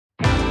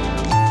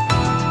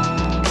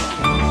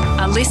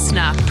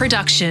listener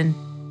production.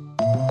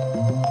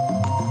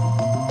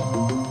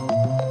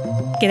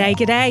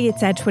 G'day,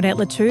 it's Antoinette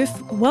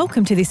Lattouf.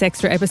 Welcome to this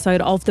extra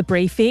episode of The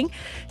Briefing.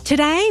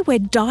 Today, we're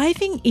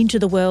diving into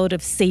the world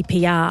of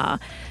CPR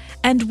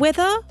and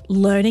whether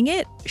learning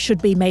it should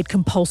be made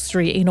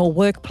compulsory in all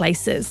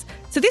workplaces.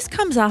 So this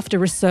comes after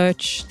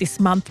research this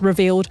month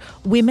revealed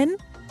women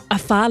are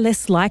far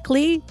less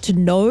likely to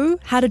know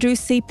how to do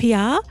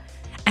CPR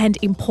and,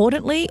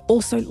 importantly,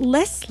 also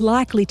less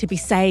likely to be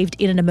saved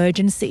in an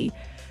emergency.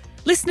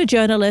 Listener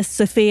journalist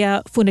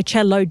Sophia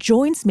Funicello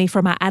joins me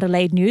from our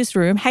Adelaide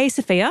newsroom. Hey,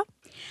 Sophia.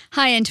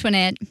 Hi,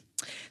 Antoinette.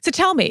 So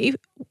tell me,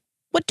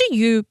 what do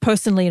you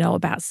personally know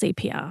about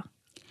CPR?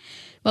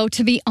 Well,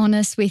 to be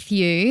honest with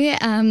you,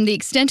 the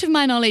extent of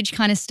my knowledge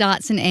kind of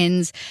starts and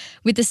ends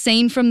with the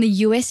scene from the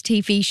US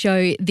TV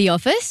show The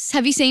Office.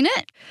 Have you seen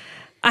it?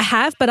 I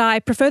have, but I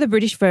prefer the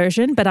British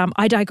version, but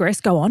I digress.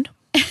 Go on.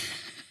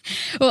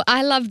 Well,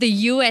 I love the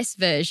US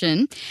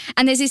version.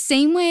 And there's this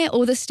scene where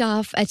all the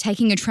staff are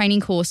taking a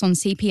training course on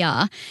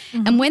CPR.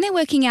 Mm-hmm. And when they're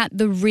working out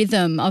the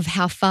rhythm of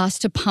how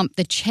fast to pump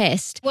the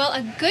chest. Well,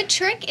 a good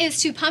trick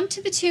is to pump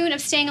to the tune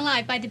of Staying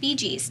Alive by the Bee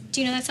Gees.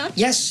 Do you know that song?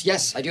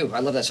 Yes, I do. I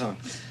love that song.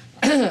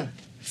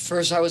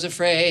 First I was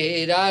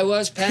afraid, I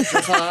was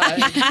petrified.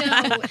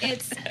 No,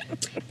 it's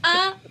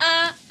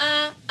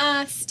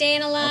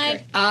staying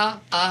alive.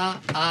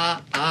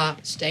 Okay.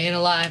 Staying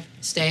alive,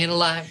 staying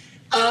alive.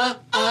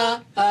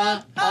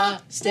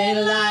 Staying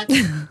alive.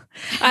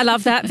 I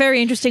love that.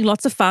 Very interesting,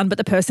 lots of fun, but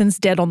the person's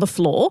dead on the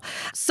floor.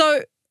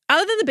 So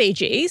other than the Bee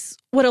Gees,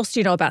 what else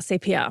do you know about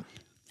CPR?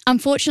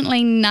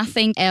 Unfortunately,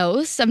 nothing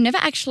else. I've never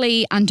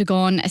actually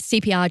undergone a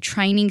CPR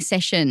training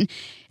session.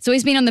 It's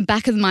always been on the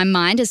back of my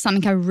mind as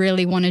something I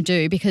really want to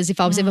do, because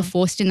if I was ever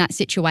forced in that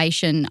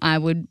situation, I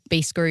would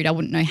be screwed. I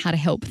wouldn't know how to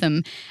help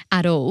them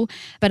at all.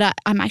 But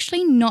I'm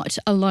actually not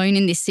alone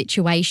in this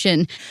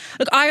situation.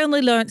 Look, I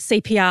only learnt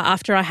CPR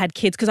after I had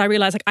kids because I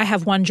realised I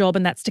have one job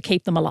and that's to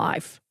keep them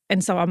alive.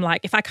 And so I'm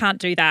like, if I can't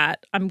do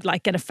that, I'm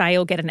going to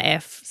fail, get an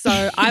F.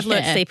 So I've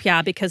learnt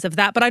CPR because of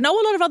that. But I know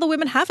a lot of other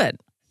women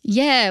haven't.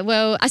 Yeah,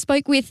 well, I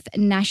spoke with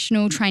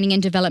National Training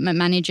and Development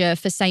Manager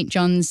for St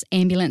John's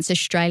Ambulance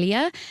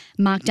Australia,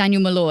 Mark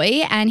Daniel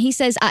Malloy, and he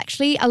says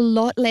actually a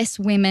lot less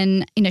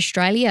women in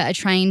Australia are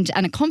trained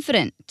and are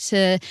confident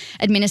to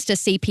administer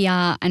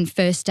CPR and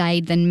first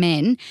aid than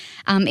men.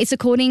 It's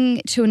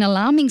according to an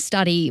alarming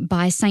study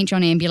by St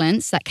John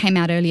Ambulance that came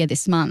out earlier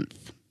this month.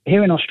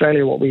 Here in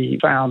Australia, what we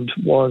found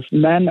was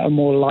men are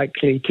more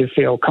likely to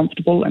feel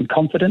comfortable and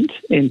confident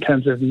in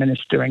terms of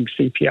administering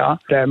CPR.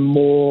 They're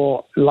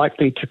more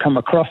likely to come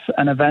across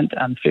an event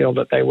and feel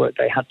that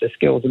they had the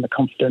skills and the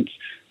confidence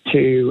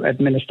to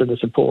administer the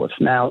support.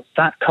 Now,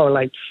 that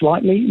correlates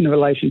slightly in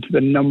relation to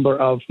the number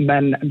of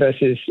men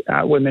versus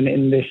women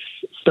in this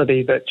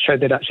study that showed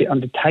they'd actually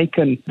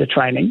undertaken the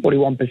training.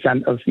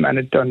 41% of men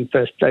had done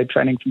first aid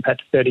training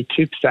compared to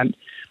 32%.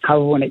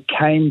 However, when it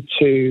came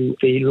to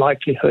the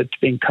likelihood to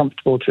being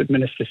comfortable to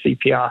administer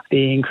CPR,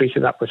 the increase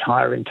of that was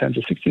higher in terms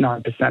of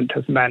 69%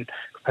 of men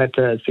compared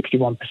to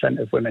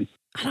 61% of women.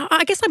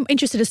 I guess I'm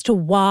interested as to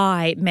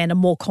why men are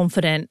more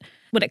confident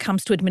when it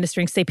comes to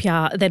administering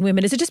CPR than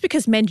women. Is it just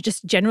because men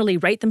just generally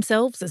rate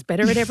themselves as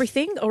better at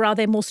everything, or are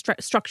there more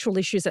structural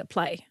issues at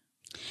play?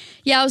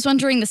 Yeah, I was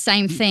wondering the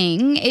same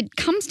thing. It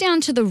comes down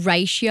to the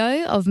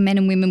ratio of men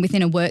and women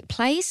within a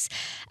workplace.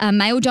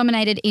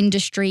 Male-dominated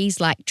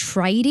industries like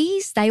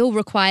tradies, they all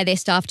require their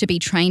staff to be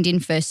trained in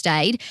first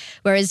aid.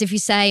 Whereas if you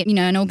say,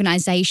 an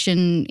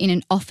organisation in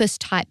an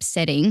office-type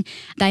setting,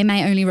 they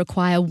may only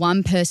require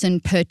one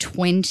person per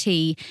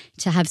 20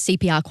 to have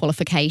CPR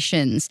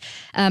qualifications.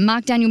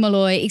 Mark Daniel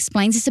Malloy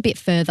explains this a bit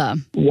further.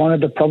 One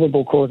of the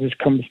probable causes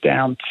comes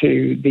down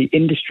to the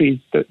industries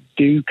that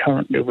do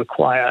currently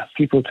require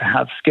people to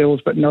have skills,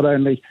 but not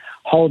only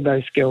hold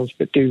those skills,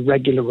 but do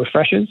regular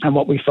refreshers. And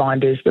what we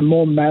find is the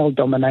more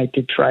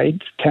male-dominated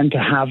trades tend to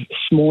have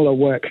smaller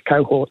work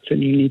cohorts,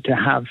 and you need to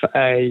have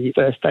a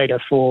first aider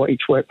for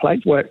each workplace.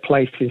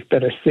 Workplaces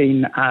that are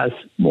seen as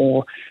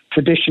more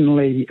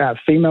traditionally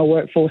female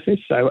workforces,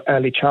 so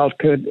early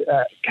childhood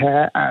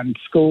care and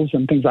schools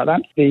and things like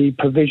that. The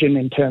provision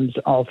in terms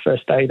of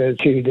first aiders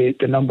to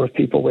the number of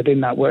people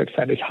within that work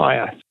set is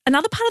higher.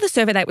 Another part of the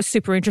survey that was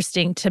super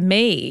interesting to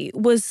me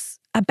was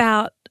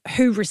about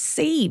who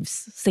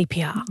receives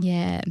CPR.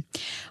 Yeah.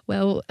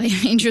 Well,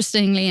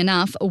 interestingly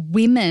enough,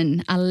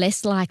 women are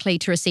less likely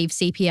to receive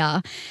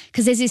CPR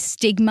because there's this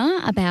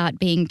stigma about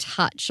being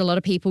touched. A lot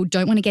of people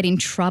don't want to get in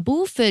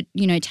trouble for,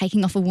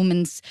 taking off a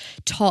woman's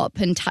top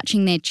and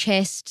touching their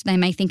chest. They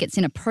may think it's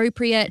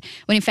inappropriate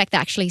when in fact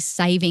they're actually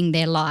saving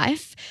their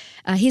life.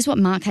 Here's what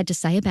Mark had to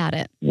say about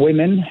it.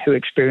 Women who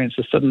experience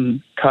a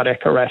sudden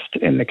cardiac arrest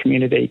in the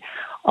community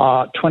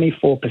are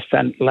 24%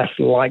 less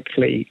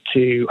likely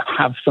to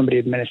have somebody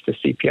administer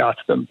CPR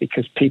to them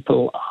because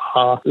people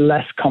are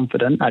less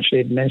confident actually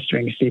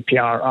administering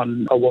CPR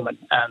on a woman,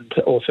 and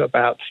also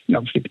about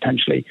obviously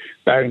potentially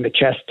baring the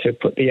chest to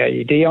put the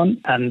AED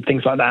on and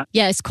things like that.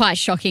 Yeah, it's quite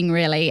shocking,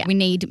 really. We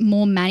need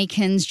more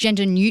mannequins,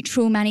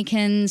 gender-neutral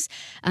mannequins,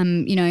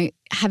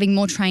 having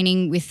more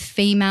training with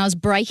females,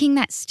 breaking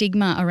that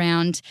stigma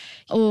around,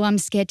 I'm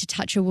scared to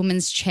touch a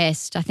woman's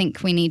chest. I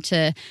think we need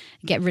to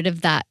get rid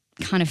of that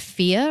kind of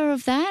fear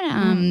of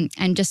that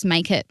and just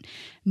make it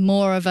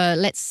more of a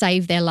let's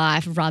save their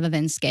life rather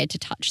than scared to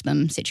touch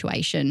them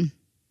situation.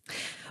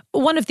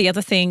 One of the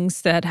other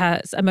things that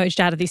has emerged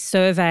out of this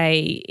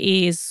survey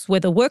is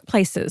whether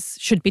workplaces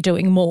should be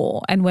doing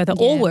more and whether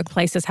all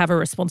workplaces have a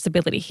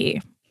responsibility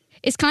here.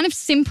 It's kind of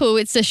simple.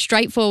 It's a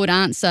straightforward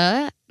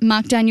answer.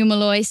 Mark Daniel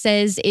Malloy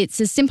says it's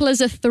as simple as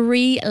a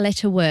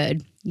 3-letter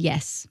word.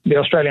 Yes. The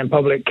Australian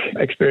public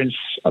experience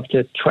up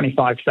to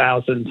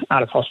 25,000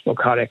 out-of-hospital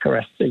cardiac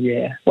arrests a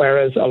year,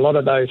 whereas a lot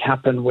of those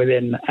happen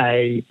within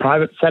a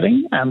private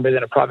setting and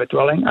within a private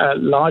dwelling. A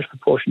large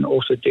proportion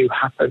also do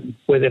happen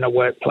within a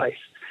workplace.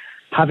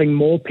 Having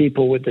more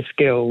people with the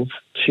skills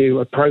to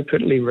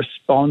appropriately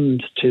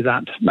respond to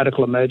that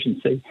medical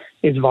emergency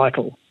is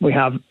vital. We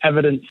have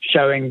evidence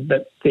showing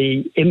that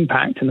the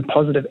impact and the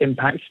positive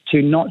impact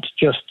to not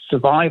just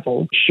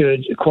survival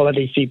should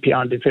quality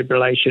CPR and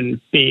defibrillation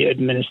be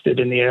administered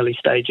in the early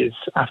stages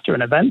after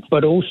an event,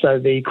 but also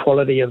the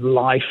quality of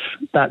life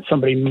that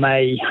somebody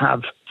may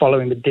have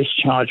following the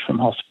discharge from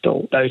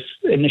hospital. Those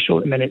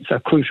initial minutes are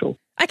crucial.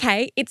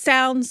 Okay, it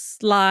sounds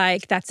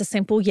like that's a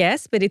simple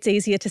yes, but it's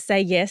easier to say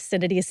yes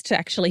than it is to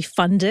actually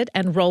fund it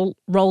and roll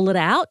it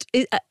out.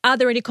 Are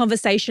there any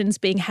conversations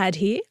being had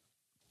here?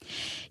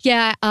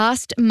 Yeah, I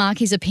asked Mark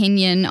his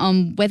opinion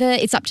on whether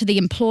it's up to the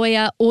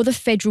employer or the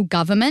federal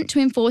government to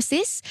enforce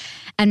this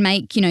and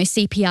make,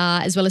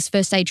 CPR as well as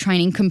first aid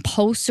training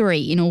compulsory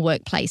in all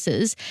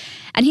workplaces.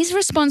 And his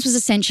response was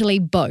essentially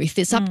both.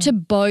 It's up to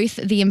both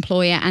the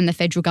employer and the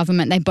federal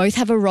government. They both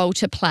have a role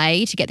to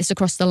play to get this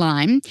across the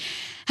line.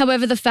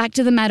 However, the fact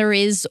of the matter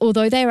is,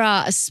 although there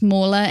are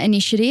smaller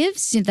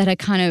initiatives that are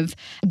kind of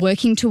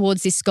working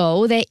towards this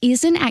goal, there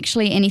isn't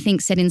actually anything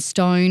set in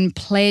stone,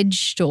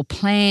 pledged or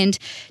planned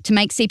to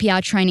make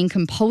CPR training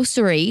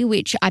compulsory,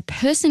 which I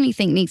personally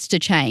think needs to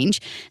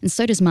change, and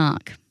so does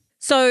Mark.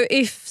 So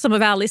if some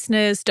of our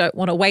listeners don't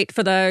want to wait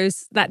for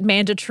that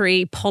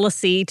mandatory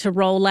policy to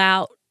roll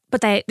out,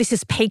 but this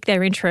has piqued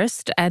their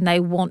interest and they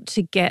want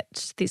to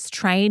get this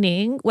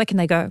training, where can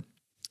they go?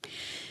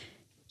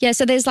 Yeah,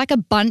 so there's like a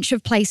bunch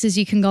of places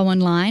you can go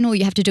online. All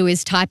you have to do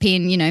is type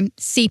in,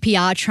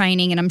 CPR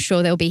training, and I'm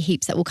sure there'll be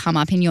heaps that will come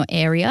up in your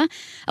area.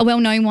 A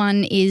well-known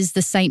one is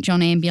the St.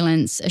 John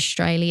Ambulance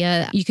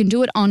Australia. You can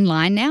do it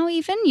online now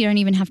even. You don't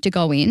even have to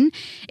go in.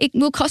 It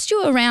will cost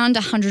you around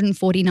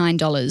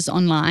 $149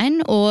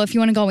 online, or if you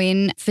want to go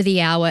in for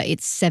the hour,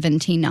 it's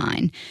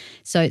 $79.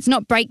 So it's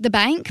not break the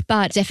bank,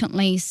 but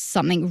definitely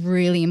something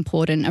really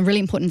important, a really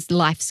important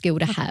life skill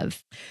to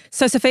have.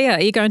 So Sophia,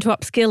 are you going to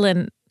upskill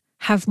and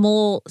have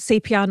more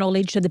CPR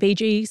knowledge than the Bee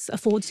Gees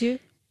affords you?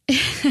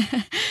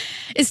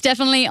 It's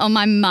definitely on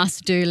my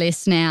must-do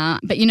list now.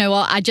 But you know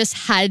what? I just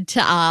had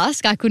to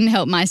ask. I couldn't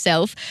help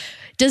myself.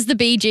 Does the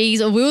Bee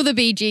Gees, or will the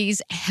Bee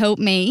Gees help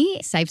me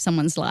save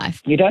someone's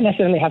life? You don't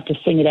necessarily have to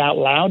sing it out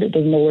loud. It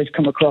doesn't always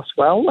come across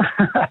well.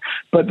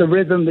 But the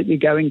rhythm that you're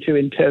going to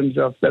in terms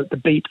of the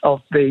beat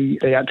of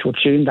the actual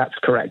tune, that's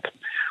correct.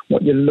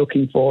 What you're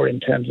looking for in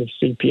terms of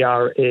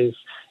CPR is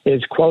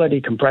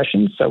quality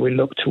compression. So we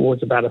look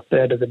towards about a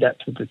third of the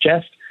depth of the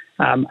chest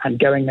and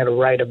going at a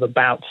rate of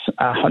about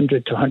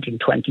 100 to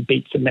 120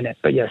 beats a minute.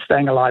 But yes,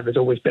 staying alive has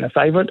always been a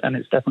favourite, and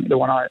it's definitely the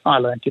one I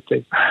learned it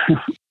to.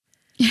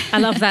 I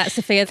love that,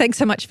 Sophia. Thanks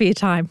so much for your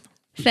time.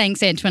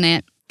 Thanks,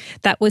 Antoinette.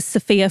 That was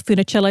Sophia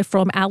Funicello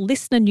from our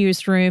listener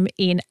newsroom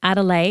in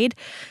Adelaide.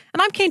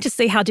 And I'm keen to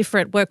see how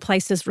different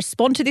workplaces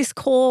respond to this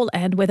call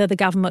and whether the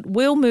government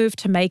will move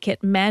to make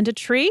it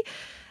mandatory.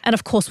 And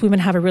of course, women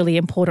have a really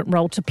important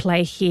role to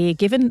play here,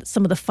 given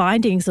some of the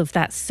findings of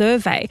that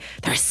survey.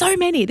 There are so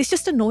many. This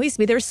just annoys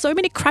me. There are so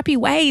many crappy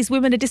ways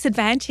women are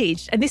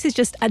disadvantaged. And this is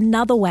just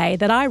another way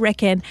that I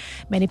reckon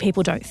many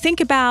people don't think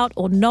about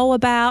or know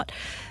about.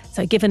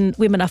 So given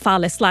women are far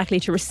less likely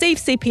to receive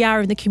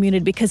CPR in the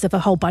community because of a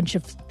whole bunch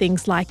of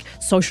things like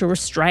social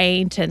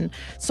restraint and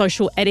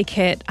social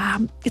etiquette,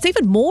 it's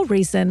even more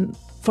reason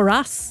for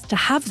us to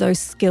have those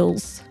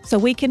skills so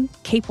we can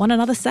keep one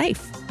another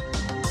safe.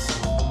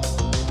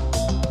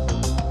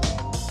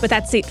 But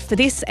that's it for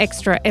this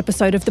extra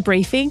episode of The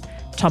Briefing.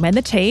 Tom and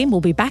the team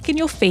will be back in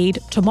your feed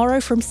tomorrow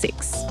from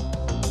 6.